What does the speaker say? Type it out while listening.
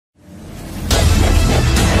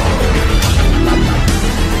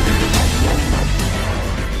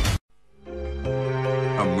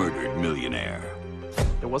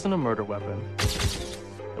wasn't a murder weapon.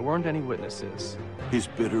 There weren't any witnesses. His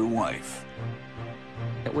bitter wife.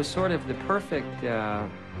 It was sort of the perfect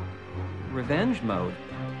revenge mode.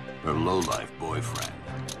 Her lowlife boyfriend.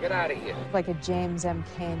 Get out of here. Like a James M.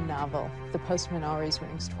 Cain novel. The postman always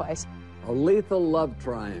rings twice. A lethal love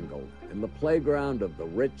triangle in the playground of the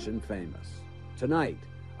rich and famous. Tonight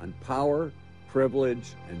on Power,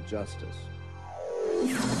 Privilege, and Justice.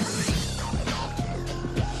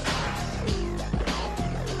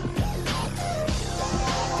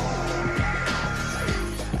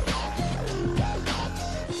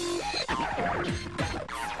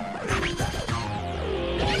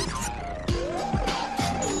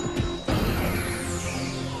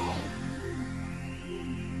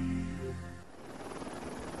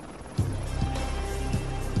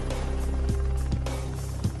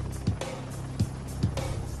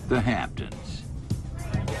 The Hamptons.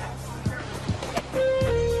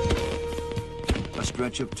 A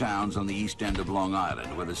stretch of towns on the east end of Long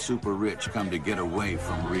Island where the super rich come to get away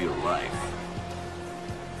from real life.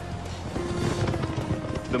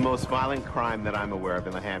 The most violent crime that I'm aware of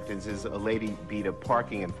in the Hamptons is a lady beat a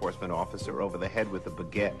parking enforcement officer over the head with a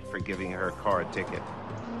baguette for giving her car a ticket.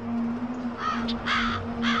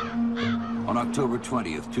 On October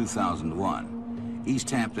 20th, 2001,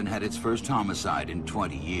 East Hampton had its first homicide in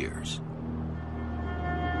 20 years.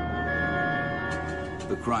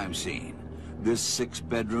 The crime scene, this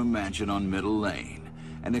 6-bedroom mansion on Middle Lane,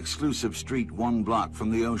 an exclusive street 1 block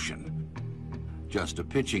from the ocean. Just a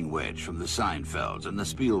pitching wedge from the Seinfelds and the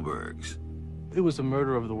Spielbergs. It was a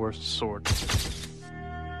murder of the worst sort. It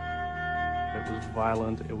was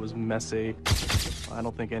violent, it was messy. I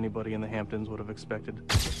don't think anybody in the Hamptons would have expected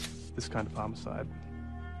this kind of homicide.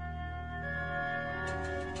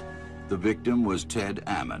 The victim was Ted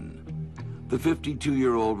Ammon. The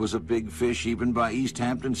 52-year-old was a big fish even by East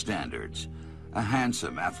Hampton standards. A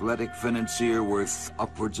handsome, athletic financier worth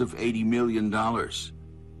upwards of $80 million.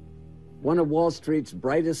 One of Wall Street's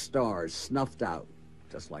brightest stars snuffed out,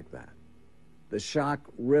 just like that. The shock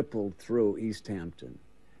rippled through East Hampton.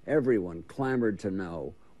 Everyone clamored to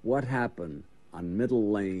know what happened on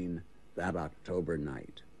Middle Lane that October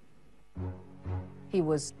night. He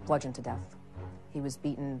was bludgeoned to death. He was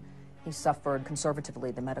beaten. He suffered, conservatively,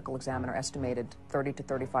 the medical examiner estimated 30 to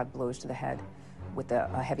 35 blows to the head with a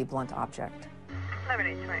heavy blunt object.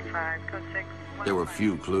 7825, code 6. There were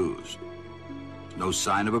few clues. No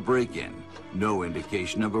sign of a break-in, no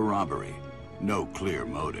indication of a robbery, no clear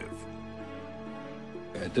motive.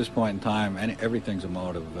 At this point in time, everything's a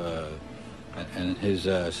motive, and his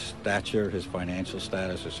stature, his financial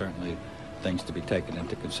status are certainly things to be taken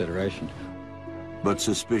into consideration. But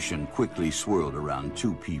suspicion quickly swirled around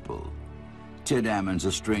 2 people. Ted Ammon's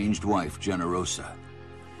estranged wife, Generosa,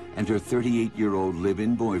 and her 38-year-old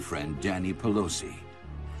live-in boyfriend, Danny Pelosi,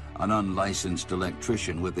 an unlicensed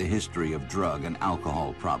electrician with a history of drug and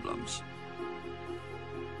alcohol problems.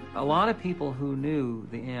 A lot of people who knew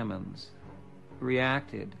the Ammons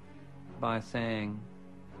reacted by saying,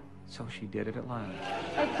 "So she did it at last."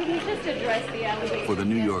 Could you just address the allegation? For the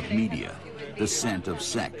New York media, the scent of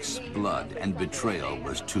sex, blood, and betrayal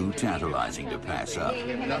was too tantalizing to pass up. We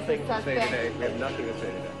have nothing to say today. We have nothing to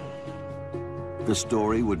say today. The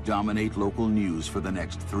story would dominate local news for the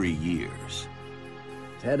next 3 years.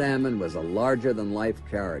 Ted Ammon was a larger-than-life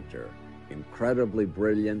character, incredibly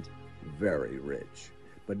brilliant, very rich.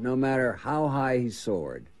 But no matter how high he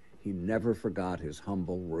soared, he never forgot his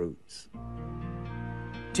humble roots.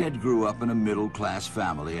 Ted grew up in a middle-class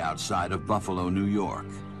family outside of Buffalo, New York.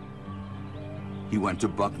 He went to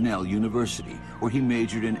Bucknell University, where he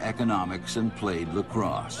majored in economics and played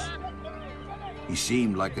lacrosse. He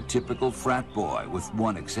seemed like a typical frat boy, with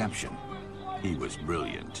one exception. He was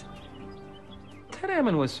brilliant. Ted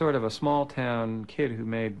Ammon was sort of a small-town kid who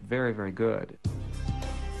made very, very good.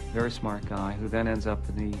 Very smart guy who then ends up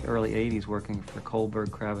in the early 80s working for Kohlberg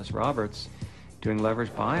Kravis Roberts doing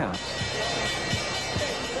leveraged buyouts.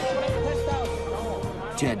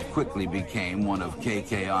 Ted quickly became one of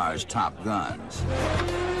KKR's top guns.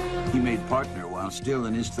 He made partner while still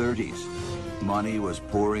in his 30s. Money was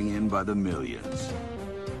pouring in by the millions.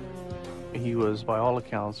 He was, by all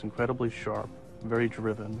accounts, incredibly sharp, very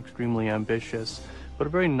driven, extremely ambitious, but a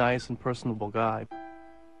very nice and personable guy.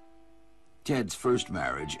 Ted's first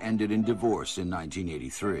marriage ended in divorce in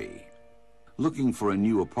 1983. Looking for a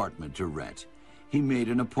new apartment to rent, he made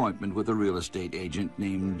an appointment with a real estate agent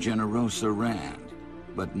named Generosa Rand,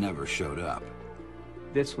 but never showed up.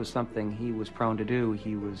 This was something he was prone to do.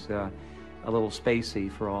 He was a little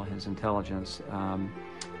spacey for all his intelligence,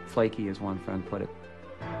 flaky as one friend put it.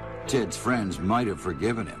 Ted's friends might have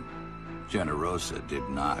forgiven him. Generosa did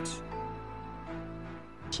not.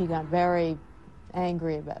 She got very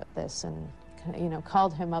angry about this and, you know,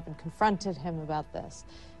 called him up and confronted him about this.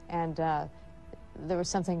 And there was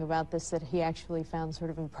something about this that he actually found sort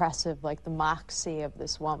of impressive, like the moxie of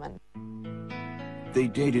this woman. They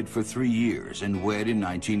dated for 3 years and wed in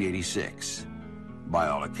 1986. By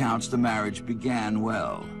all accounts, the marriage began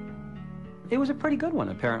well. It was a pretty good one,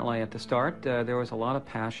 apparently, at the start. There was a lot of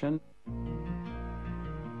passion.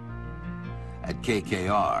 At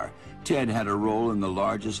KKR, Ted had a role in the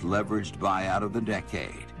largest leveraged buyout of the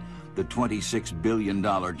decade, the $26 billion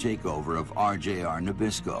takeover of RJR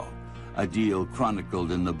Nabisco, a deal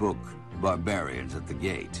chronicled in the book Barbarians at the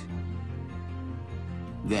Gate.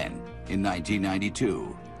 Then, in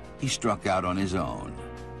 1992, he struck out on his own.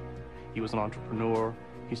 He was an entrepreneur,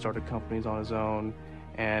 he started companies on his own,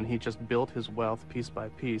 and he just built his wealth piece by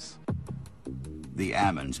piece. The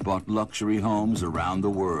Ammons bought luxury homes around the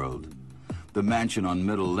world. The mansion on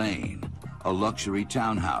Middle Lane, a luxury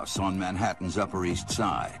townhouse on Manhattan's Upper East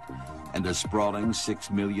Side, and a sprawling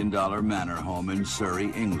 $6 million manor home in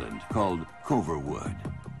Surrey, England, called Kohlberg.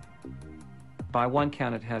 By one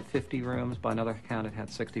count, it had 50 rooms. By another count, it had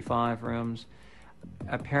 65 rooms.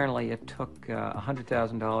 Apparently, it took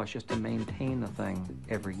 $100,000 just to maintain the thing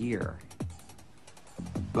every year.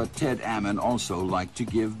 But Ted Ammon also liked to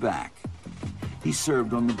give back. He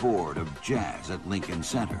served on the board of Jazz at Lincoln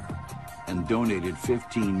Center and donated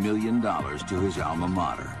 $15 million to his alma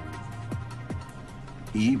mater.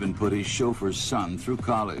 He even put his chauffeur's son through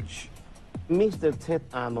college. Mr. Ted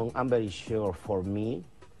Ammon, I'm very sure for me,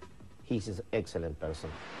 he's an excellent person.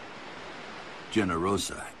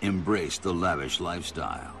 Generosa embraced the lavish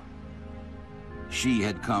lifestyle. She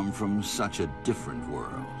had come from such a different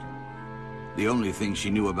world. The only thing she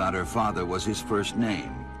knew about her father was his first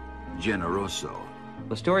name, Generoso.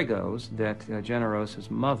 The story goes that Generosa's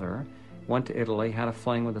mother went to Italy, had a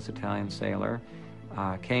fling with this Italian sailor,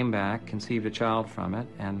 came back, conceived a child from it,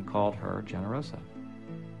 and called her Generosa.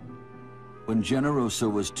 When Generosa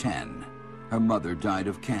was 10, her mother died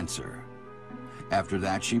of cancer. After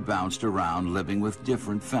that, she bounced around living with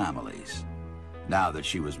different families. Now that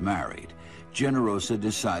she was married, Generosa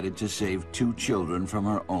decided to save 2 children from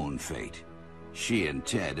her own fate. She and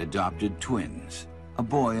Ted adopted twins, a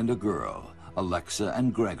boy and a girl, Alexa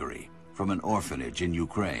and Gregory, from an orphanage in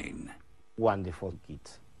Ukraine. Wonderful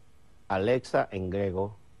kids. Alexa and Gregor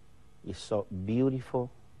is so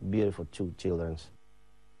beautiful, beautiful 2 children.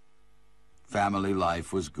 Family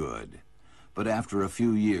life was good. But after a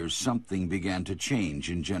few years, something began to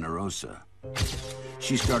change in Generosa.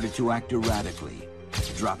 She started to act erratically,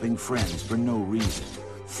 dropping friends for no reason,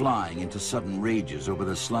 flying into sudden rages over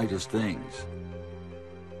the slightest things.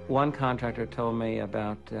 One contractor told me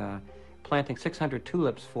about planting 600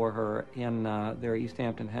 tulips for her in their East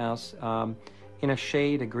Hampton house in a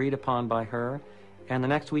shade agreed upon by her, and the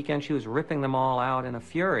next weekend she was ripping them all out in a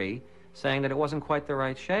fury, saying that it wasn't quite the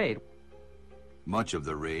right shade. Much of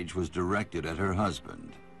the rage was directed at her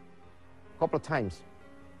husband. A couple of times,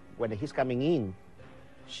 when he's coming in,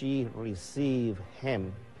 she received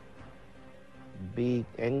him big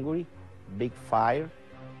angry, big fire.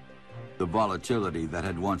 The volatility that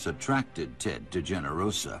had once attracted Ted to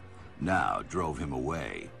Generosa now drove him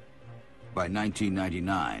away. By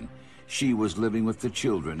 1999, she was living with the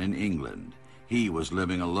children in England. He was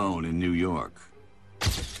living alone in New York.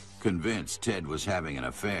 Convinced Ted was having an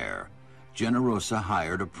affair, Generosa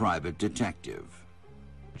hired a private detective.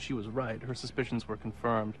 She was right. Her suspicions were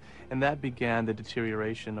confirmed, and that began the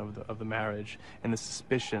deterioration of the marriage and the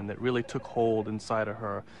suspicion that really took hold inside of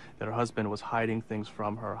her, that her husband was hiding things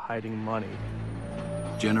from her, hiding money.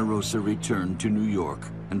 Generosa returned to New York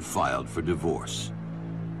and filed for divorce.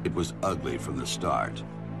 It was ugly from the start.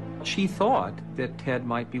 She thought that Ted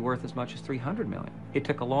might be worth as much as $300 million. It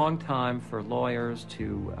took a long time for lawyers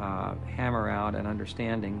to hammer out an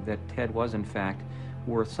understanding that Ted was, in fact,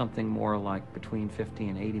 worth something more like between 50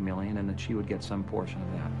 and 80 million, and that she would get some portion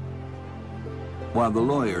of that. While the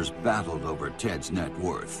lawyers battled over Ted's net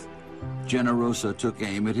worth, Generosa took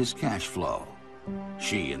aim at his cash flow.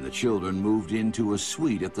 She and the children moved into a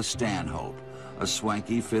suite at the Stanhope, a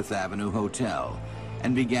swanky Fifth Avenue hotel,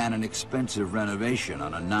 and began an expensive renovation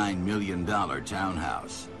on a $9 million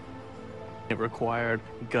townhouse. It required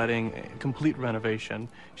gutting, a complete renovation.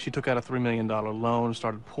 She took out a $3 million loan,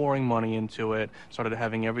 started pouring money into it, started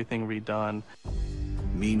having everything redone.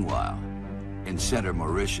 Meanwhile, in Center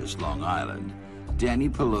Mauritius, Long Island, Danny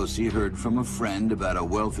Pelosi heard from a friend about a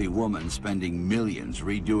wealthy woman spending millions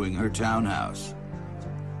redoing her townhouse.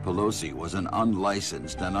 Pelosi was an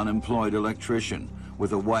unlicensed and unemployed electrician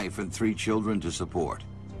with a wife and 3 children to support.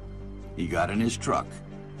 He got in his truck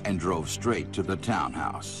and drove straight to the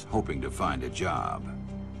townhouse, hoping to find a job.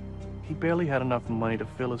 He barely had enough money to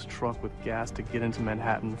fill his truck with gas to get into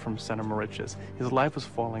Manhattan from Center Moriches. His life was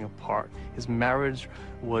falling apart. His marriage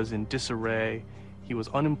was in disarray. He was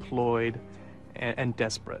unemployed and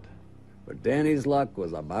desperate. But Danny's luck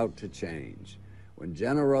was about to change. When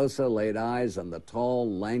Generosa laid eyes on the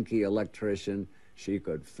tall, lanky electrician, she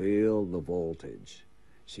could feel the voltage.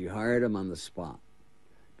 She hired him on the spot.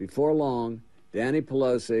 Before long, Danny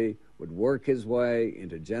Pelosi would work his way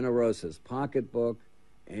into Generosa's pocketbook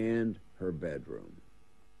and her bedroom.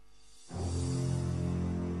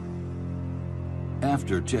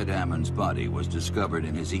 After Ted Ammon's body was discovered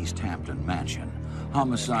in his East Hampton mansion,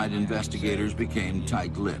 homicide investigators became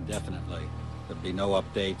tight-lipped. Definitely. There'll be no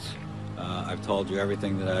updates. I've told you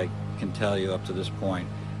everything that I can tell you up to this point.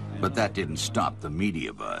 But that didn't stop the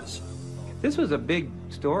media buzz. This was a big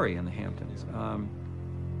story in the Hamptons.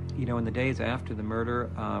 You know, in the days after the murder,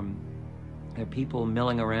 there were people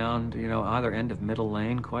milling around, you know, either end of Middle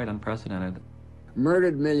Lane, quite unprecedented.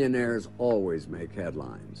 Murdered millionaires always make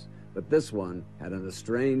headlines, but this one had an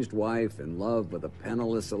estranged wife in love with a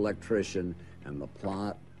penniless electrician, and the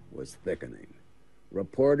plot was thickening.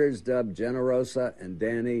 Reporters dubbed Generosa and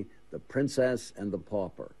Danny the Princess and the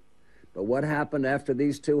Pauper. But what happened after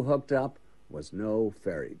these two hooked up was no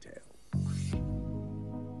fairy tale.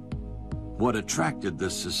 What attracted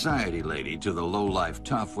this society lady to the low-life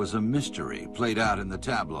tough was a mystery played out in the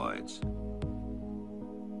tabloids.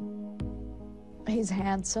 He's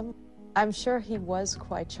handsome. I'm sure he was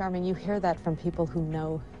quite charming. You hear that from people who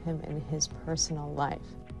know him in his personal life.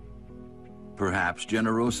 Perhaps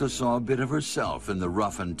Generosa saw a bit of herself in the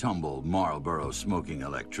rough-and-tumble Marlboro-smoking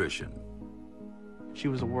electrician. She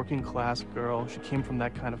was a working-class girl. She came from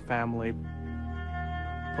that kind of family.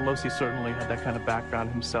 Pelosi certainly had that kind of background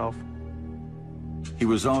himself. He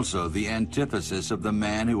was also the antithesis of the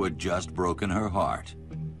man who had just broken her heart.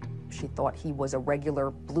 She thought he was a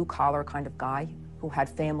regular blue-collar kind of guy who had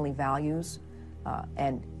family values,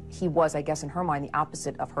 and he was, I guess in her mind, the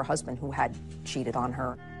opposite of her husband who had cheated on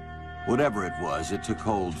her. Whatever it was, it took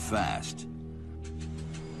hold fast.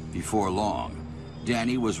 Before long,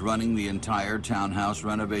 Danny was running the entire townhouse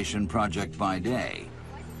renovation project by day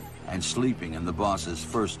and sleeping in the boss's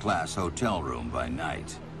first-class hotel room by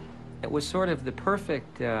night. It was sort of the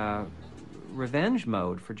perfect revenge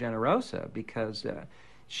mode for Generosa, because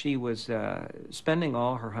she was spending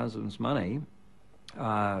all her husband's money,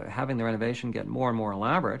 having the renovation get more and more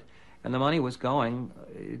elaborate, and the money was going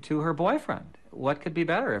to her boyfriend. What could be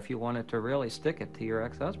better if you wanted to really stick it to your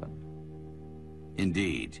ex-husband?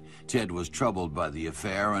 Indeed, Ted was troubled by the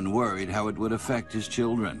affair and worried how it would affect his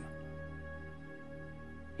children.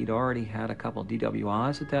 He'd already had a couple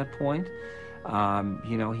DWIs at that point.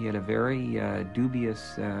 You know, he had a very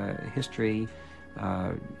dubious history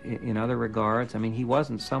in other regards. I mean, he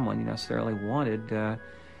wasn't someone you necessarily wanted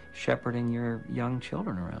shepherding your young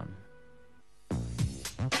children around.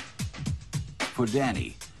 For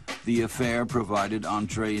Danny, the affair provided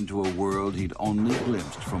entree into a world he'd only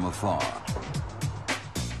glimpsed from afar.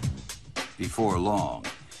 Before long,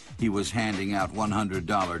 he was handing out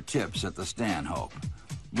 $100 tips at the Stanhope,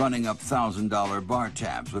 running up $1,000 bar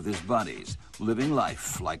tabs with his buddies, living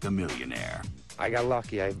life like a millionaire. I got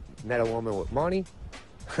lucky. I met a woman with money,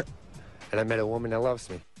 and I met a woman that loves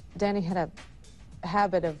me. Danny had a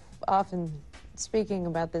habit of often speaking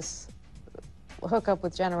about this hookup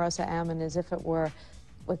with Generosa Ammon as if it were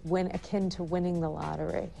akin to winning the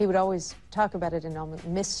lottery. He would always talk about it in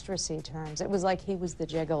almost mistressy terms. It was like he was the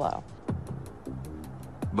gigolo.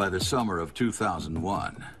 By the summer of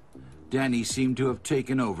 2001, Danny seemed to have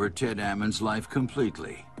taken over Ted Ammon's life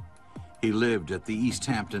completely. He lived at the East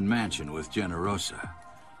Hampton mansion with Generosa.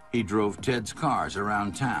 He drove Ted's cars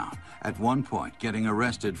around town, at one point getting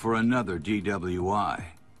arrested for another DWI.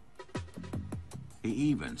 He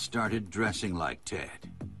even started dressing like Ted.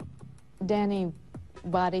 Danny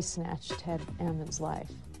body snatched Ted Ammon's life.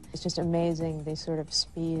 It's just amazing the sort of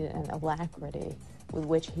speed and alacrity with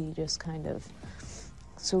which he just kind of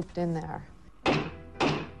swooped in there.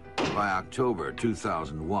 By October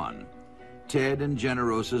 2001, Ted and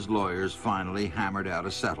Generosa's lawyers finally hammered out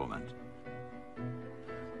a settlement.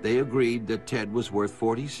 They agreed that Ted was worth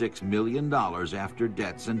 $46 million after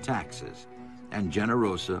debts and taxes, and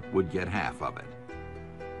Generosa would get half of it.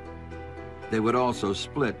 They would also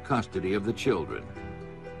split custody of the children.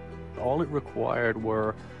 All it required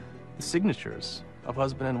were the signatures of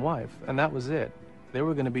husband and wife, and that was it. They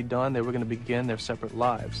were going to be done. They were going to begin their separate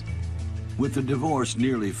lives. With the divorce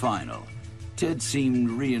nearly final, Ted seemed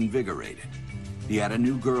reinvigorated. He had a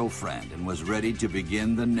new girlfriend and was ready to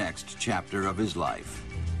begin the next chapter of his life.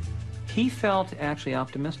 He felt actually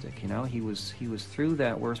optimistic, you know. He was through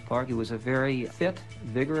that worst part. He was a very fit,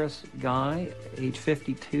 vigorous guy, age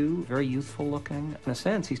 52, very youthful looking. In a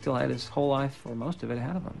sense, he still had his whole life, or most of it,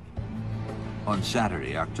 ahead of him. On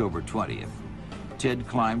Saturday, October 20th, Ted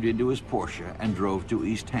climbed into his Porsche and drove to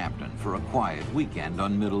East Hampton for a quiet weekend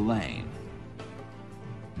on Middle Lane.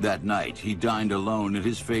 That night, he dined alone at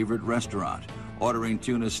his favorite restaurant, ordering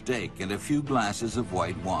tuna steak and a few glasses of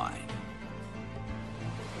white wine.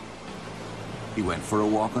 He went for a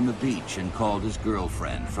walk on the beach and called his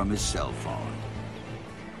girlfriend from his cell phone.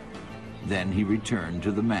 Then he returned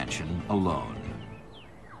to the mansion alone.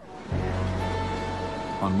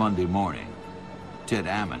 On Monday morning, Ted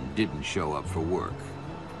Ammon didn't show up for work.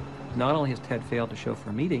 Not only has Ted failed to show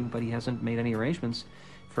for a meeting, but he hasn't made any arrangements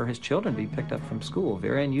for his children to be picked up from school.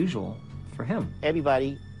 Very unusual for him.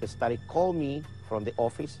 Everybody started calling me from the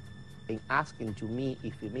office and asking to me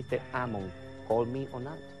if Mr. Ammon called me or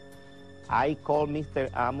not. I called Mr.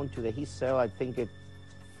 Ammon to his cell, I think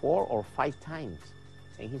 4 or 5 times,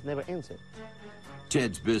 and he's never answered.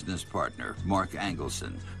 Ted's business partner, Mark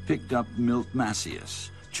Angelson, picked up Milt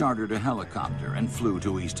Macias, chartered a helicopter, and flew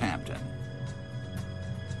to East Hampton.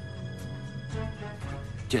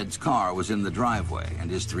 Ted's car was in the driveway, and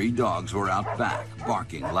his 3 dogs were out back,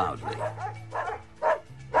 barking loudly.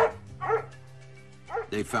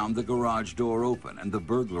 They found the garage door open and the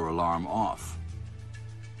burglar alarm off.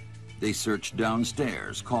 They searched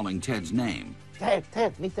downstairs, calling Ted's name. Ted,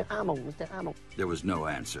 Mr. Ammon, Mr. Ammon. There was no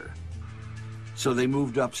answer. So they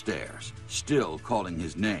moved upstairs, still calling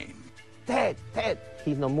his name. Ted.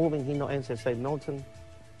 He's not moving, he's not answering. Say, Milton,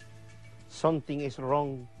 something is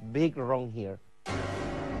wrong, big wrong here.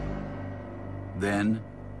 Then,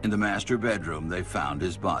 in the master bedroom, they found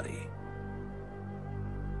his body.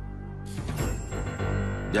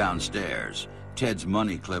 Downstairs, Ted's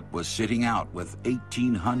money clip was sitting out with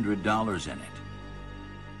 $1,800 in it.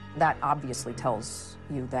 That obviously tells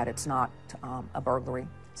you that it's not a burglary,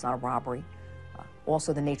 it's not a robbery.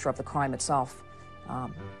 Also, the nature of the crime itself.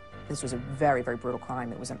 This was a very, very brutal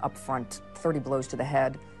crime. It was an upfront 30 blows to the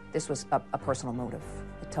head. This was a personal motive.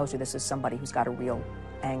 It tells you this is somebody who's got a real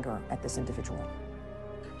anger at this individual.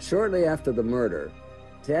 Shortly after the murder,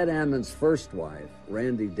 Ted Ammon's first wife,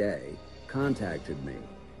 Randy Day, contacted me,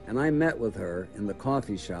 and I met with her in the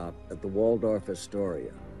coffee shop at the Waldorf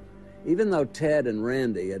Astoria. Even though Ted and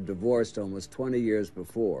Randy had divorced almost 20 years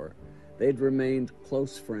before, they'd remained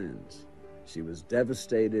close friends. She was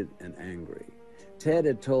devastated and angry. Ted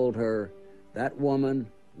had told her, "That woman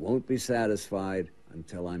won't be satisfied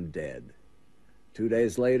until I'm dead." 2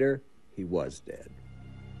 days later, he was dead.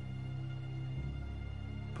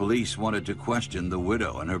 Police wanted to question the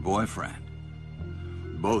widow and her boyfriend.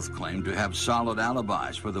 Both claimed to have solid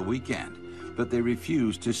alibis for the weekend, but they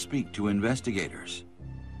refused to speak to investigators.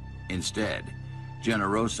 Instead,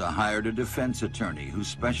 Generosa hired a defense attorney who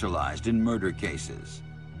specialized in murder cases.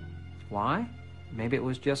 Why? Maybe it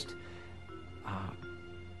was just a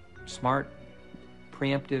smart,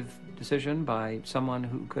 preemptive decision by someone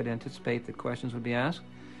who could anticipate that questions would be asked,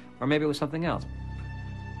 or maybe it was something else.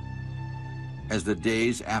 As the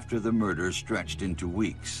days after the murder stretched into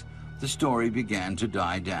weeks, the story began to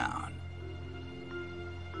die down.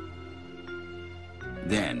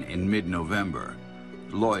 Then, in mid-November,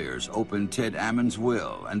 lawyers opened Ted Ammon's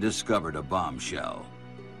will and discovered a bombshell.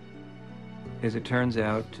 As it turns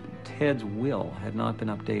out, Ted's will had not been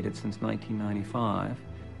updated since 1995.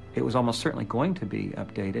 It was almost certainly going to be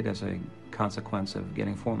updated as a consequence of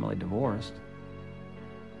getting formally divorced.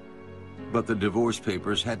 But the divorce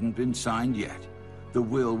papers hadn't been signed yet. The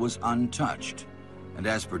will was untouched. And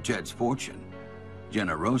as for Ted's fortune,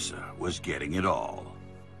 Generosa was getting it all.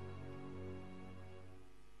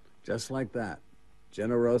 Just like that,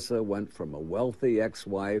 Generosa went from a wealthy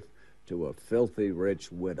ex-wife to a filthy rich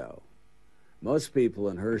widow. Most people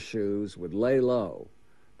in her shoes would lay low,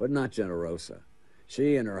 but not Generosa.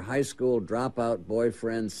 She and her high school dropout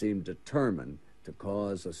boyfriend seemed determined to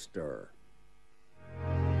cause a stir.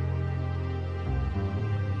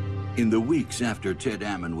 In the weeks after Ted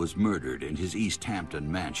Ammon was murdered in his East Hampton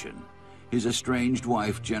mansion, his estranged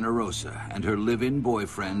wife Generosa and her live-in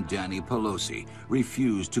boyfriend Danny Pelosi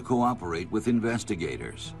refused to cooperate with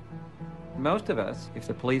investigators. Most of us, if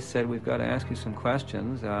the police said, "We've got to ask you some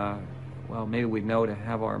questions," well, maybe we'd know to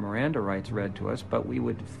have our Miranda rights read to us, but we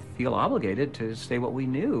would feel obligated to say what we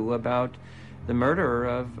knew about the murder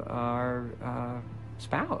of our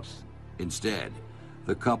spouse. Instead,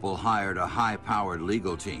 the couple hired a high-powered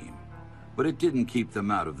legal team, but it didn't keep them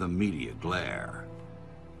out of the media glare.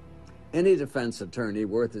 Any defense attorney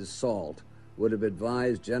worth his salt would have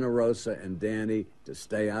advised Generosa and Danny to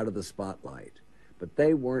stay out of the spotlight. But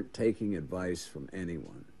they weren't taking advice from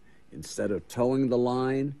anyone. Instead of towing the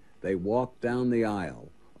line, they walked down the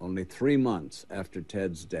aisle only 3 months after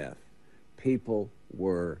Ted's death. People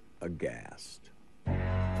were aghast.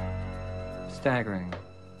 Staggering.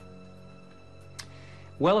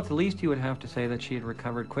 Well, at the least you would have to say that she had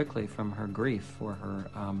recovered quickly from her grief for her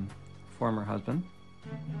former husband.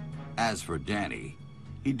 As for Danny,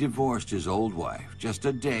 he divorced his old wife just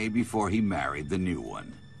a day before he married the new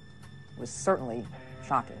one. It was certainly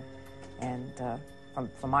shocking. And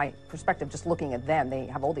from my perspective, just looking at them, they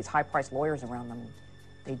have all these high-priced lawyers around them.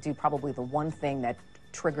 They do probably the one thing that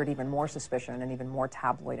triggered even more suspicion and even more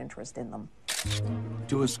tabloid interest in them.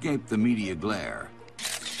 To escape the media glare,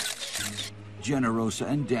 Generosa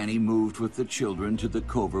and Danny moved with the children to the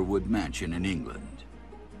Kohlberg mansion in England.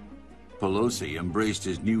 Pelosi embraced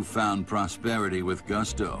his newfound prosperity with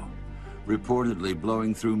gusto, reportedly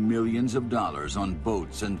blowing through millions of dollars on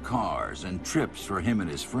boats and cars and trips for him and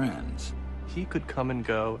his friends. He could come and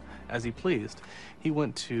go as he pleased. He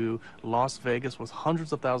went to Las Vegas with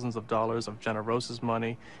hundreds of thousands of dollars of Generosa's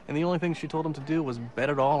money, and the only thing she told him to do was bet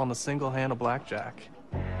it all on the single hand of blackjack.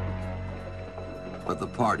 But the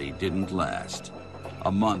party didn't last.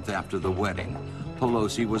 A month after the wedding,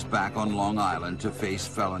 Pelosi was back on Long Island to face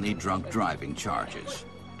felony drunk driving charges.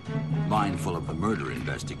 Mindful of the murder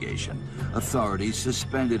investigation, authorities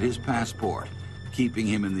suspended his passport, keeping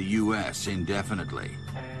him in the U.S. indefinitely.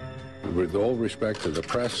 With all respect to the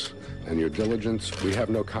press and your diligence, we have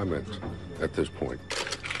no comment at this point.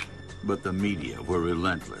 But the media were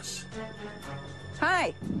relentless.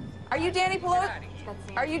 Hi, are you Danny Pelosi?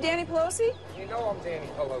 Are you Danny Pelosi? You know I'm Danny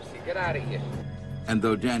Pelosi. Get out of here. And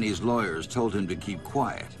though Danny's lawyers told him to keep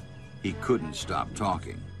quiet, he couldn't stop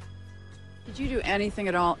talking. Did you do anything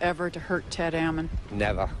at all ever to hurt Ted Ammon?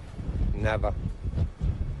 Never. Never.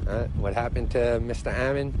 What happened to Mr.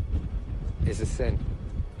 Ammon is a sin.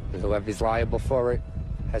 And whoever's liable for it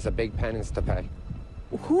has a big penance to pay.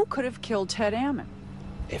 Who could have killed Ted Ammon?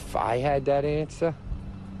 If I had that answer,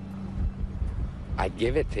 I'd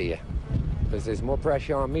give it to you. Because there's more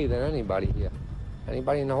pressure on me than anybody here.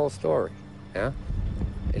 Anybody in the whole story. Yeah?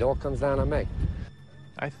 It all comes down to me.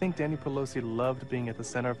 I think Danny Pelosi loved being at the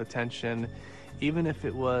center of attention, even if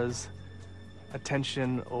it was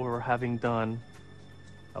attention over having done,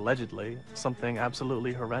 allegedly, something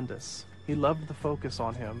absolutely horrendous. He loved the focus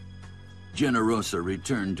on him. Generosa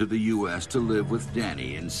returned to the U.S. to live with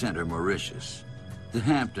Danny in Center Mauritius. The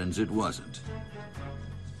Hamptons it wasn't.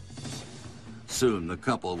 Soon the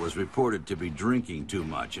couple was reported to be drinking too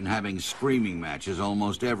much and having screaming matches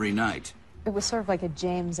almost every night. It was sort of like a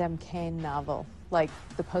James M. Cain novel, like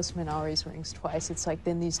The Postman Always Rings Twice. It's like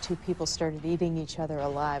then these two people started eating each other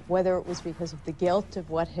alive, whether it was because of the guilt of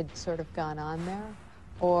what had sort of gone on there,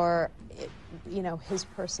 or, his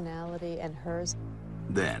personality and hers.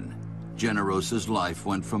 Then, Generosa's life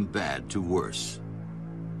went from bad to worse.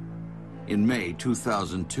 In May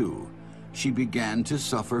 2002, she began to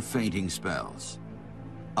suffer fainting spells.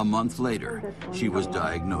 A month later, she was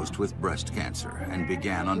diagnosed with breast cancer and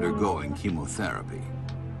began undergoing chemotherapy.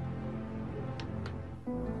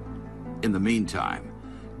 In the meantime,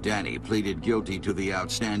 Danny pleaded guilty to the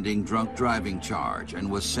outstanding drunk driving charge and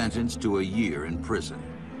was sentenced to a year in prison.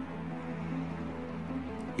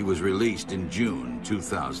 He was released in June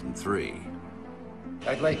 2003.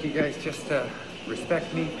 I'd like you guys just to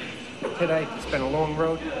respect me today. It's been a long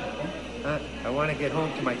road. I want to get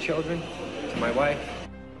home to my children, to my wife.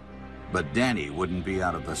 But Danny wouldn't be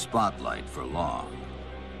out of the spotlight for long.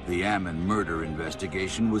 The Ammon murder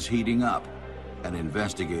investigation was heating up, and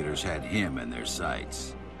investigators had him in their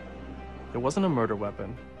sights. There wasn't a murder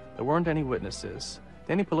weapon. There weren't any witnesses.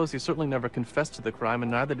 Danny Pelosi certainly never confessed to the crime,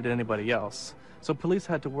 and neither did anybody else. So police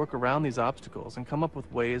had to work around these obstacles and come up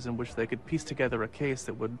with ways in which they could piece together a case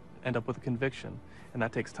that would end up with a conviction, and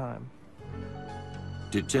that takes time.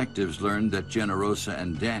 Detectives learned that Generosa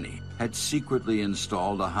and Danny had secretly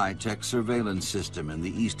installed a high-tech surveillance system in the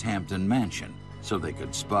East Hampton mansion so they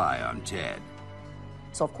could spy on Ted.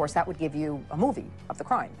 So, of course, that would give you a movie of the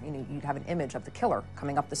crime. You'd have an image of the killer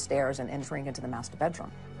coming up the stairs and entering into the master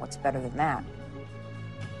bedroom. What's better than that?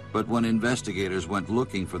 But when investigators went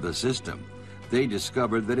looking for the system, they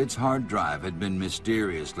discovered that its hard drive had been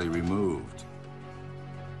mysteriously removed.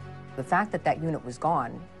 The fact that that unit was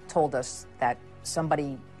gone told us that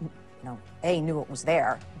somebody, A, knew it was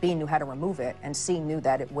there, B, knew how to remove it, and C, knew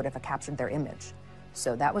that it would have captured their image.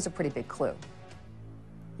 So that was a pretty big clue.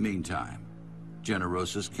 Meantime,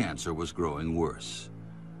 Generosa's cancer was growing worse.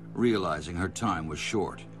 Realizing her time was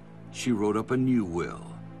short, she wrote up a new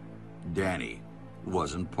will. Danny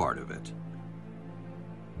wasn't part of it.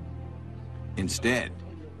 Instead,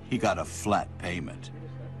 He got a flat payment,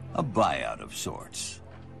 a buyout of sorts.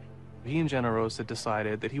 He and Generosa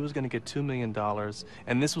decided that he was going to get $2 million,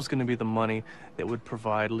 and this was going to be the money that would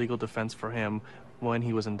provide legal defense for him when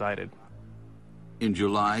he was indicted. In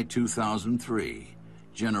July 2003,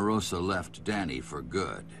 Generosa left Danny for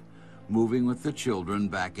good, moving with the children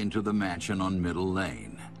back into the mansion on Middle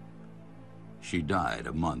Lane. She died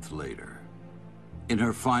a month later. In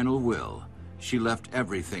her final will, she left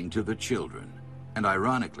everything to the children, and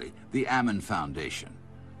ironically, the Ammon Foundation,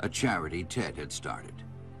 a charity Ted had started.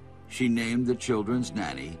 She named the children's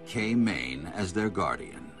nanny, Kay Main, as their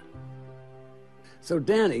guardian. So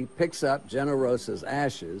Danny picks up Generosa's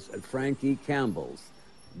ashes at Frank E. Campbell's,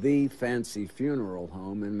 the fancy funeral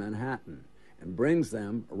home in Manhattan, and brings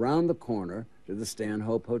them around the corner to the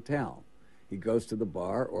Stanhope Hotel. He goes to the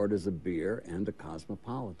bar, orders a beer and a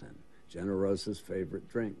Cosmopolitan, Generosa's favorite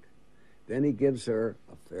drink. Then he gives her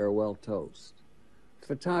a farewell toast. The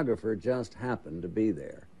photographer just happened to be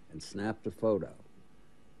there and snapped a photo.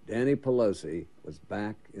 Danny Pelosi was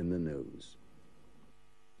back in the news.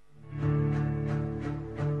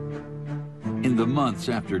 In the months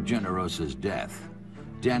after Generosa's death,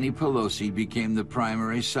 Danny Pelosi became the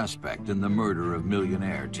primary suspect in the murder of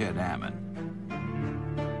millionaire Ted Ammon.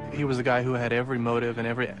 He was a guy who had every motive and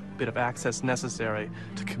every bit of access necessary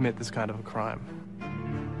to commit this kind of a crime.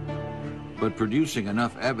 But producing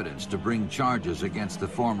enough evidence to bring charges against the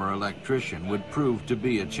former electrician would prove to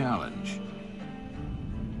be a challenge.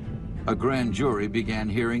 A grand jury began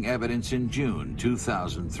hearing evidence in June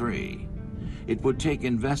 2003. It would take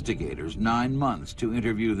investigators 9 months to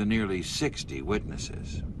interview the nearly 60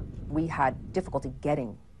 witnesses. We had difficulty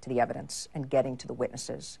getting to the evidence and getting to the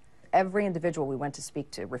witnesses. Every individual we went to speak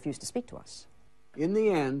to refused to speak to us. In the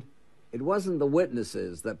end, it wasn't the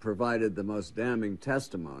witnesses that provided the most damning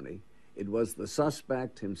testimony. It was the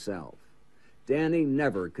suspect himself. Danny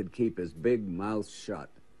never could keep his big mouth shut,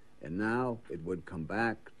 and now it would come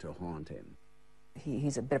back to haunt him.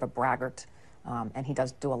 He's a bit of a braggart, and he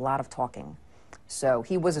does do a lot of talking. So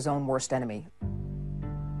he was his own worst enemy.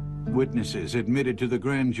 Witnesses admitted to the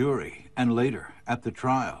grand jury, and later, at the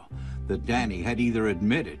trial, that Danny had either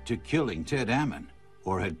admitted to killing Ted Ammon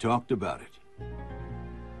or had talked about it.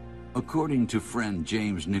 According to friend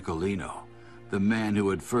James Nicolino, the man who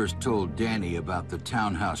had first told Danny about the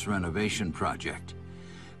townhouse renovation project,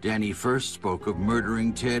 Danny first spoke of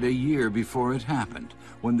murdering Ted a year before it happened,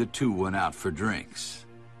 when the two went out for drinks.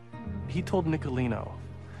 He told Nicolino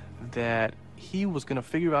that he was going to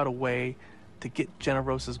figure out a way to get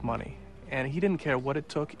Generosa's money. And he didn't care what it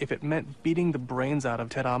took. If it meant beating the brains out of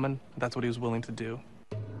Ted Ammon, that's what he was willing to do.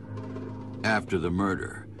 After the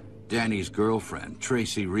murder, Danny's girlfriend,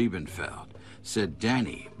 Tracy Riebenfeld, said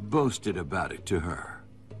Danny boasted about it to her.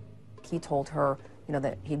 He told her, you know,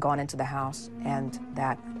 that he'd gone into the house and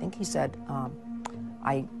that, I think he said,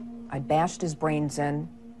 I bashed his brains in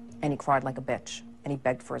and he cried like a bitch and he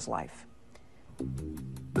begged for his life.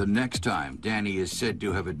 The next time Danny is said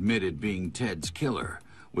to have admitted being Ted's killer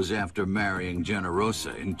was after marrying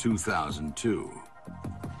Generosa in 2002.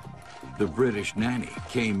 The British nanny,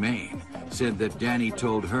 Kay Main, said that Danny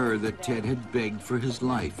told her that Ted had begged for his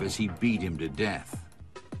life as he beat him to death.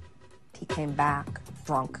 He came back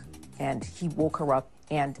drunk and he woke her up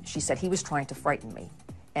and she said he was trying to frighten me.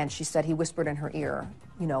 And she said he whispered in her ear,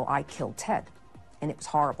 you know, I killed Ted. And it was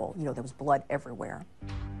horrible. You know, there was blood everywhere.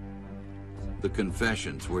 The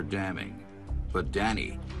confessions were damning, but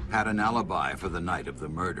Danny had an alibi for the night of the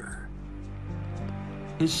murder.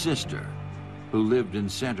 His sister, who lived in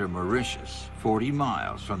Center, Mauritius, 40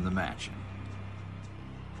 miles from the mansion.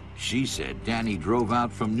 She said Danny drove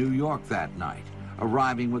out from New York that night,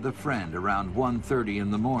 arriving with a friend around 1:30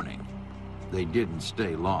 in the morning. They didn't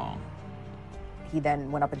stay long. He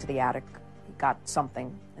then went up into the attic, got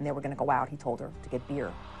something, and they were going to go out, he told her, to get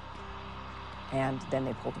beer. And then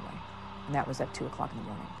they pulled away. And that was at 2 o'clock in the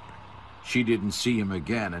morning. She didn't see him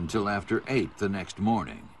again until after 8 the next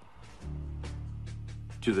morning.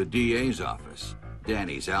 To the DA's office,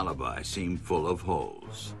 Danny's alibi seemed full of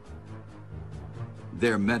holes.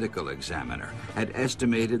 Their medical examiner had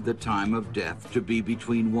estimated the time of death to be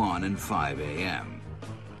between 1 and 5 a.m.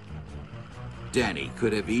 Danny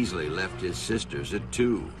could have easily left his sisters at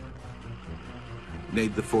 2,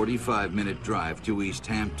 made the 45-minute drive to East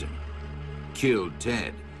Hampton, killed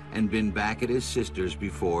Ted, and been back at his sister's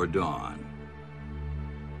before dawn.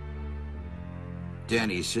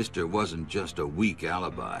 Danny's sister wasn't just a weak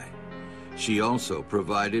alibi. She also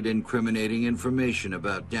provided incriminating information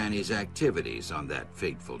about Danny's activities on that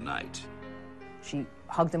fateful night. She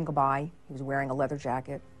hugged him goodbye. He was wearing a leather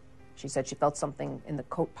jacket. She said she felt something in the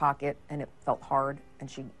coat pocket and it felt hard,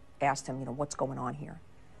 and she asked him, you know, what's going on here?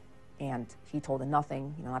 And he told her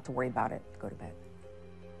nothing, not to worry about it, to go to bed.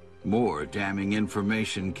 More damning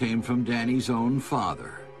information came from Danny's own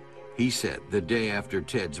father. He said the day after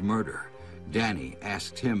Ted's murder, Danny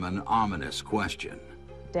asked him an ominous question.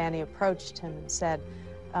 Danny approached him and said,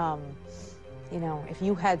 if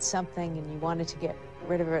you had something and you wanted to get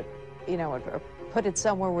rid of it, or put it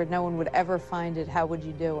somewhere where no one would ever find it, how would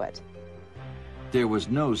you do it? There was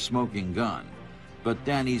no smoking gun, but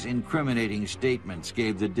Danny's incriminating statements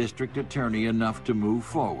gave the district attorney enough to move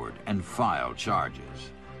forward and file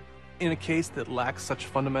charges. In a case that lacks such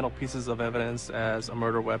fundamental pieces of evidence as a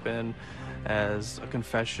murder weapon, as a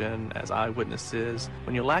confession, as eyewitnesses,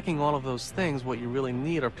 when you're lacking all of those things, what you really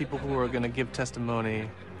need are people who are going to give testimony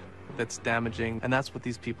that's damaging, and that's what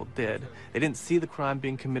these people did. They didn't see the crime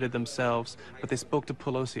being committed themselves, but they spoke to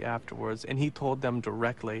Pelosi afterwards, and he told them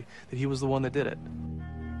directly that he was the one that did it.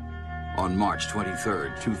 On March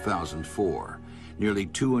 23, 2004, nearly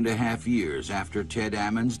 2.5 years after Ted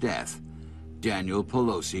Ammon's death, Daniel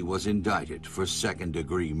Pelosi was indicted for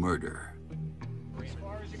second-degree murder.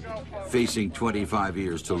 Facing 25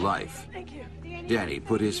 years to life, Danny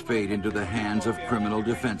put his fate into the hands of criminal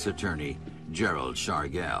defense attorney Gerald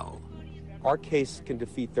Shargell. Our case can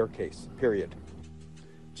defeat their case, period.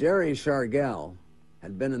 Jerry Shargell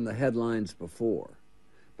had been in the headlines before.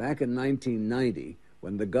 Back in 1990,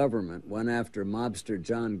 when the government went after mobster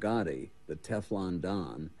John Gotti, the Teflon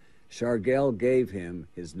Don, Shargell gave him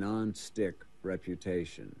his non-stick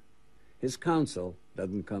reputation. His counsel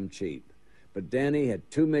doesn't come cheap, but Danny had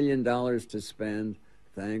 $2 million to spend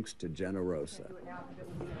thanks to Generosa.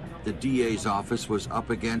 The DA's office was up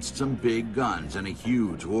against some big guns and a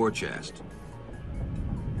huge war chest.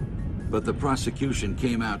 But the prosecution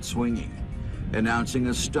came out swinging, announcing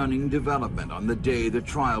a stunning development on the day the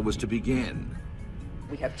trial was to begin.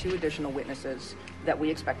 We have 2 additional witnesses that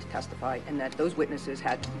we expect to testify, and that those witnesses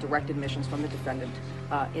had direct admissions from the defendant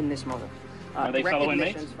in this murder. Are they fellow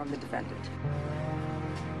inmates? Direct admissions from the defendant.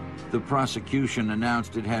 The prosecution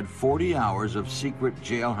announced it had 40 hours of secret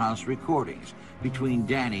jailhouse recordings between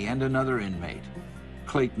Danny and another inmate,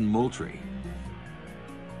 Clayton Moultrie.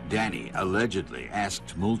 Danny allegedly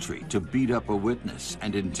asked Moultrie to beat up a witness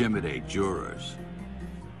and intimidate jurors.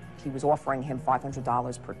 He was offering him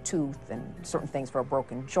 $500 per tooth and certain things for a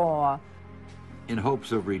broken jaw. In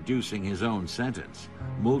hopes of reducing his own sentence,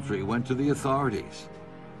 Moultrie went to the authorities.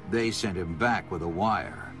 They sent him back with a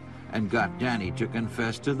wire and got Danny to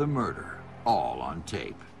confess to the murder, all on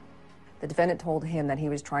tape. The defendant told him that he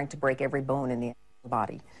was trying to break every bone in the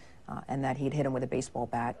body and that he'd hit him with a baseball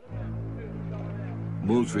bat.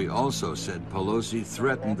 Moultrie also said Pelosi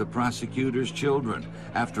threatened the prosecutor's children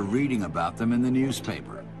after reading about them in the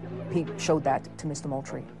newspaper. He showed that to Mr.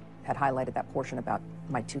 Moultrie, had highlighted that portion about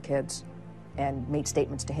my 2 kids, and made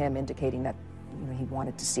statements to him indicating that he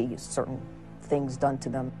wanted to see certain things done to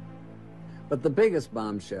them. But the biggest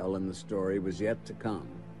bombshell in the story was yet to come.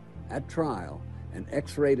 At trial, an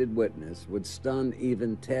X-rated witness would stun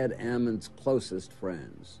even Ted Ammon's closest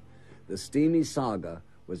friends. The steamy saga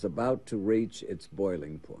was about to reach its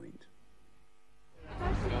boiling point.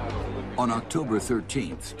 On October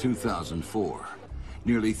 13th, 2004,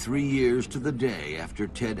 nearly 3 years to the day after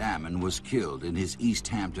Ted Ammon was killed in his East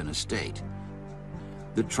Hampton estate,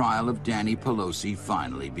 the trial of Danny Pelosi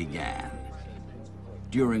finally began.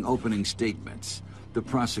 During opening statements, the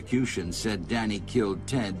prosecution said Danny killed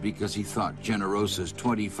Ted because he thought Generosa's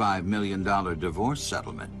 $25 million divorce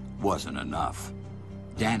settlement wasn't enough.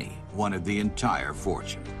 Danny wanted the entire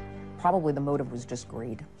fortune. Probably the motive was just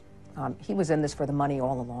greed. He was in this for the money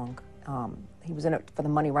all along. He was in it for the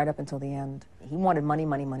money right up until the end. He wanted money,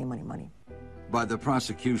 money, money, money, money. By the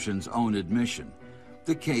prosecution's own admission,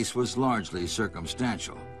 the case was largely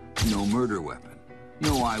circumstantial. No murder weapon,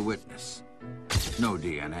 no eyewitness, no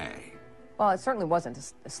DNA. Well, it certainly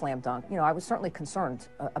wasn't a slam dunk. I was certainly concerned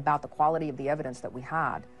about the quality of the evidence that we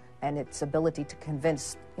had and its ability to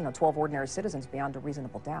convince, 12 ordinary citizens beyond a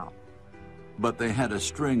reasonable doubt. But they had a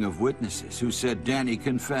string of witnesses who said Danny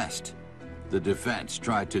confessed. The defense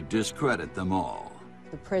tried to discredit them all.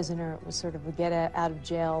 The prisoner, it was sort of a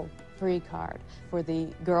get-out-of-jail-free card. For the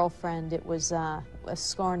girlfriend, it was a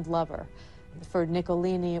scorned lover. For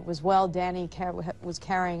Nicolini, it was, well, Danny was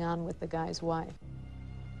carrying on with the guy's wife.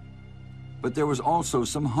 But there was also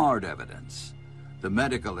some hard evidence. The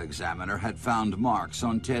medical examiner had found marks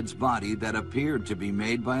on Ted's body that appeared to be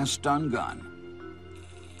made by a stun gun.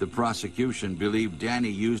 The prosecution believed Danny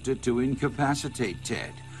used it to incapacitate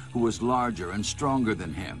Ted, who was larger and stronger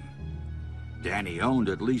than him. Danny owned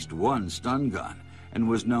at least one stun gun and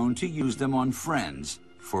was known to use them on friends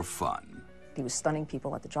for fun. He was stunning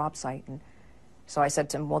people at the job site, and so I said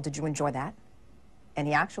to him, well, did you enjoy that? And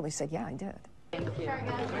he actually said, yeah, I did.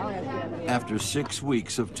 After 6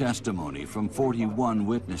 weeks of testimony from 41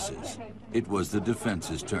 witnesses, it was the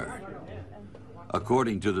defense's turn.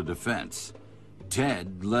 According to the defense,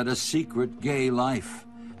 Ted led a secret gay life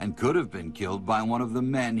and could have been killed by one of the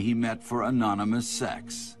men he met for anonymous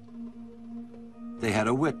sex. They had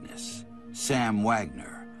a witness, Sam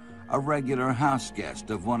Wagner, a regular house guest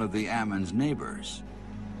of one of the Ammon's neighbors.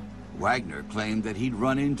 Wagner claimed that he'd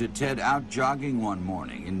run into Ted out jogging one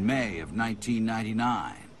morning in May of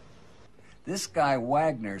 1999. This guy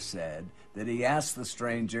Wagner said that he asked the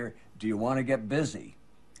stranger, "Do you want to get busy?"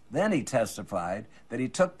 Then he testified that he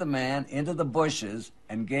took the man into the bushes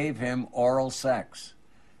and gave him oral sex.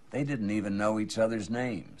 They didn't even know each other's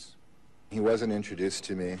names. He wasn't introduced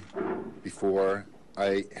to me before.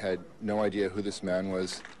 I had no idea who this man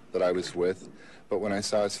was that I was with, but when I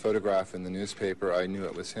saw his photograph in the newspaper, I knew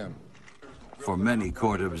it was him. For many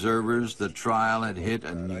court observers, the trial had hit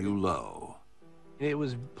a new low. It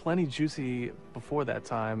was plenty juicy before that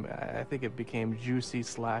time. I think it became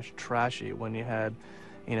juicy/trashy when you had,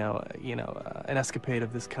 an escapade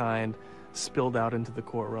of this kind spilled out into the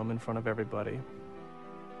courtroom in front of everybody.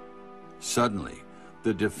 Suddenly,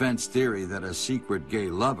 the defense theory that a secret gay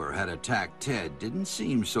lover had attacked Ted didn't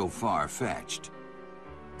seem so far-fetched.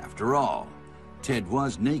 After all, Ted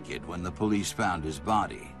was naked when the police found his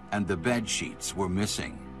body, and the bed sheets were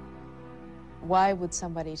missing. Why would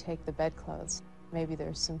somebody take the bedclothes? Maybe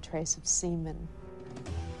there's some trace of semen.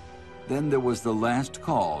 Then there was the last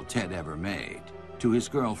call Ted ever made to his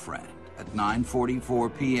girlfriend at 9:44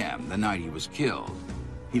 p.m. the night he was killed.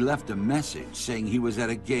 He left a message saying he was at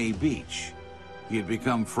a gay beach. He had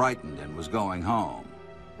become frightened and was going home.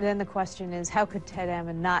 Then the question is, how could Ted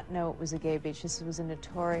Ammon not know it was a gay beach? This was a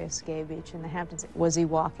notorious gay beach in the Hamptons. Was he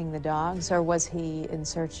walking the dogs, or was he in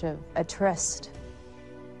search of a tryst?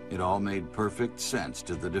 It all made perfect sense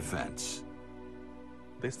to the defense.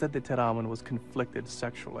 They said that Ted Ammon was conflicted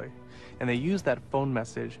sexually, and they used that phone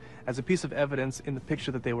message as a piece of evidence in the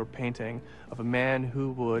picture that they were painting of a man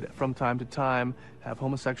who would, from time to time, have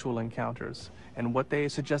homosexual encounters. And what they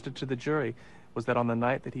suggested to the jury was that on the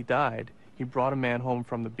night that he died, he brought a man home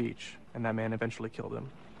from the beach, and that man eventually killed him.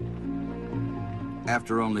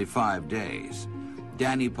 After only 5 days,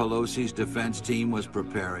 Danny Pelosi's defense team was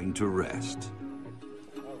preparing to rest.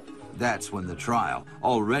 That's when the trial,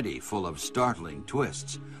 already full of startling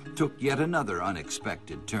twists, took yet another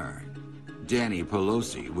unexpected turn. Danny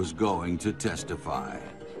Pelosi was going to testify.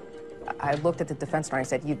 I looked at the defense lawyer and I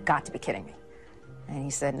said, "You've got to be kidding me." And he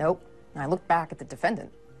said, "Nope." And I looked back at the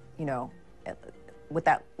defendant, with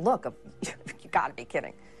that look of, "You got to be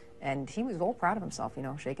kidding." And he was all proud of himself,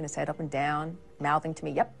 shaking his head up and down, mouthing to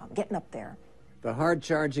me, "Yep, I'm getting up there." The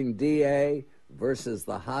hard-charging DA versus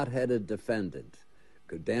the hot-headed defendant.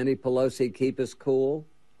 Could Danny Pelosi keep his cool,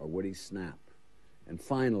 or would he snap? And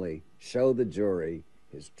finally, show the jury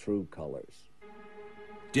his true colors.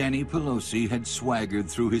 Danny Pelosi had swaggered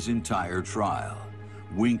through his entire trial,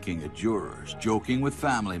 winking at jurors, joking with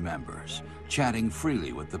family members, chatting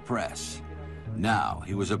freely with the press. Now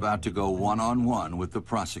he was about to go one-on-one with the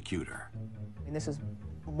prosecutor. And this is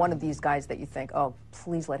one of these guys that you think, oh,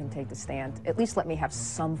 please let him take the stand. At least let me have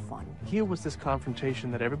some fun. Here was this confrontation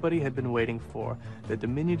that everybody had been waiting for. The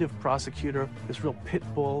diminutive prosecutor, this real pit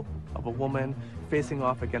bull of a woman facing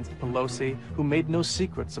off against Pelosi, who made no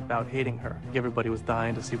secrets about hating her. Everybody was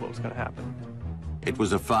dying to see what was going to happen. It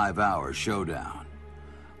was a 5-hour showdown.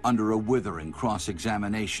 Under a withering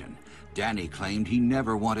cross-examination, Danny claimed he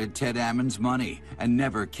never wanted Ted Ammon's money and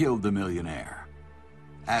never killed the millionaire.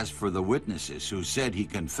 As for the witnesses who said he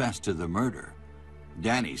confessed to the murder,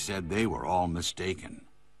 Danny said they were all mistaken.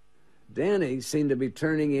 Danny seemed to be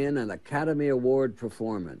turning in an Academy Award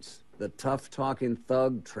performance. The tough-talking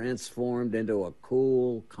thug transformed into a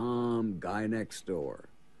cool, calm guy next door.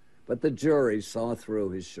 But the jury saw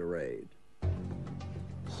through his charade.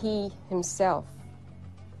 He himself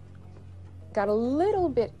got a little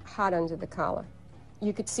bit hot under the collar.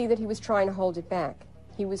 You could see that he was trying to hold it back.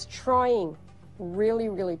 He was trying, really,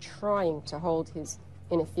 really trying to hold his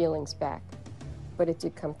inner feelings back. But it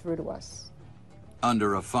did come through to us.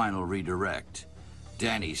 Under a final redirect,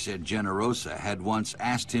 Danny said Generosa had once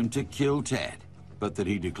asked him to kill Ted, but that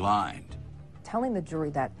he declined. Telling the jury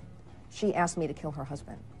that she asked me to kill her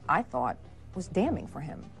husband, I thought was damning for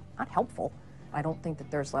him, not helpful. I don't think that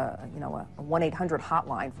there's a 1-800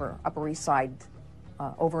 hotline for Upper East Side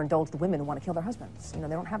overindulged women who want to kill their husbands. They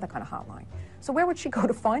don't have that kind of hotline. So where would she go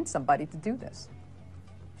to find somebody to do this?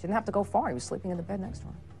 She didn't have to go far. He was sleeping in the bed next to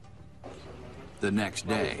her. The next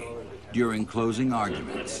day, during closing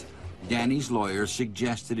arguments, Danny's lawyer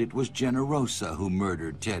suggested it was Generosa who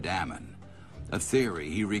murdered Ted Ammon, a theory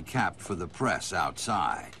he recapped for the press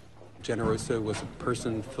outside. Generosa was a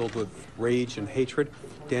person filled with rage and hatred.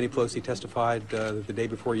 Danny Pelosi testified the day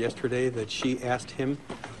before yesterday that she asked him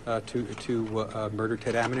to murder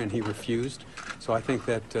Ted Ammon, and he refused. So I think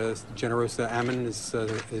that Generosa Ammon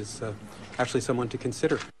is actually someone to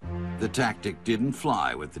consider. The tactic didn't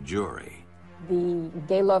fly with the jury. The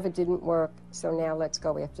gay lover didn't work, so now let's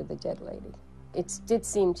go after the dead lady. It did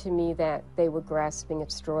seem to me that they were grasping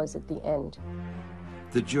at straws at the end.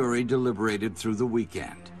 The jury deliberated through the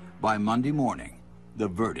weekend. By Monday morning, the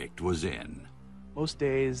verdict was in. Most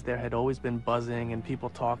days there had always been buzzing and people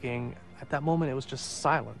talking. At that moment it was just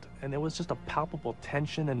silent, and there was just a palpable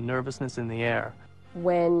tension and nervousness in the air.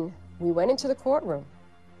 When we went into the courtroom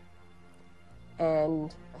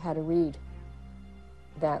and had to read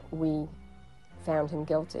that we found him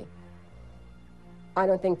guilty, I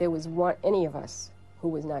don't think there was any of us who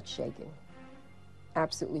was not shaking,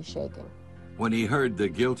 absolutely shaking. When he heard the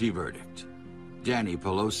guilty verdict, Danny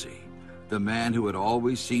Pelosi, the man who had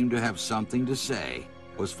always seemed to have something to say,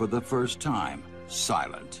 was for the first time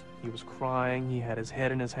silent. He was crying, he had his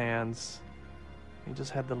head in his hands. He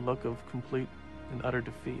just had the look of complete and utter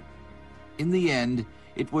defeat. In the end,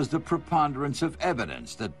 it was the preponderance of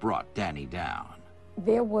evidence that brought Danny down.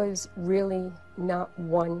 There was really not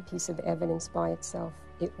one piece of evidence by itself.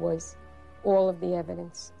 It was all of the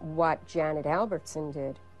evidence. What Janet Albertson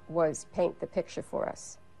did was paint the picture for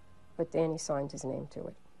us, but Danny signed his name to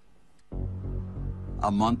it.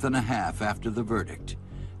 A month and a half after the verdict,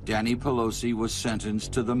 Danny Pelosi was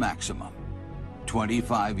sentenced to the maximum,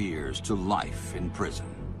 25 years to life in prison.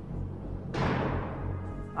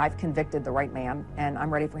 I've convicted the right man, and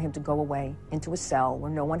I'm ready for him to go away into a cell where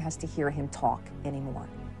no one has to hear him talk anymore.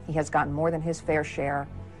 He has gotten more than his fair share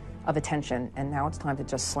of attention, and now it's time to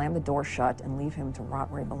just slam the door shut and leave him to rot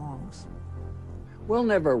where he belongs. We'll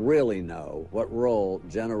never really know what role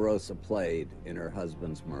Generosa played in her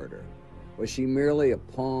husband's murder. Was she merely a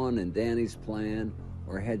pawn in Danny's plan,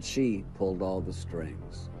 or had she pulled all the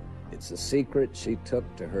strings? It's a secret she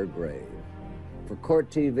took to her grave. For Court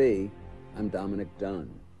TV, I'm Dominic Dunn.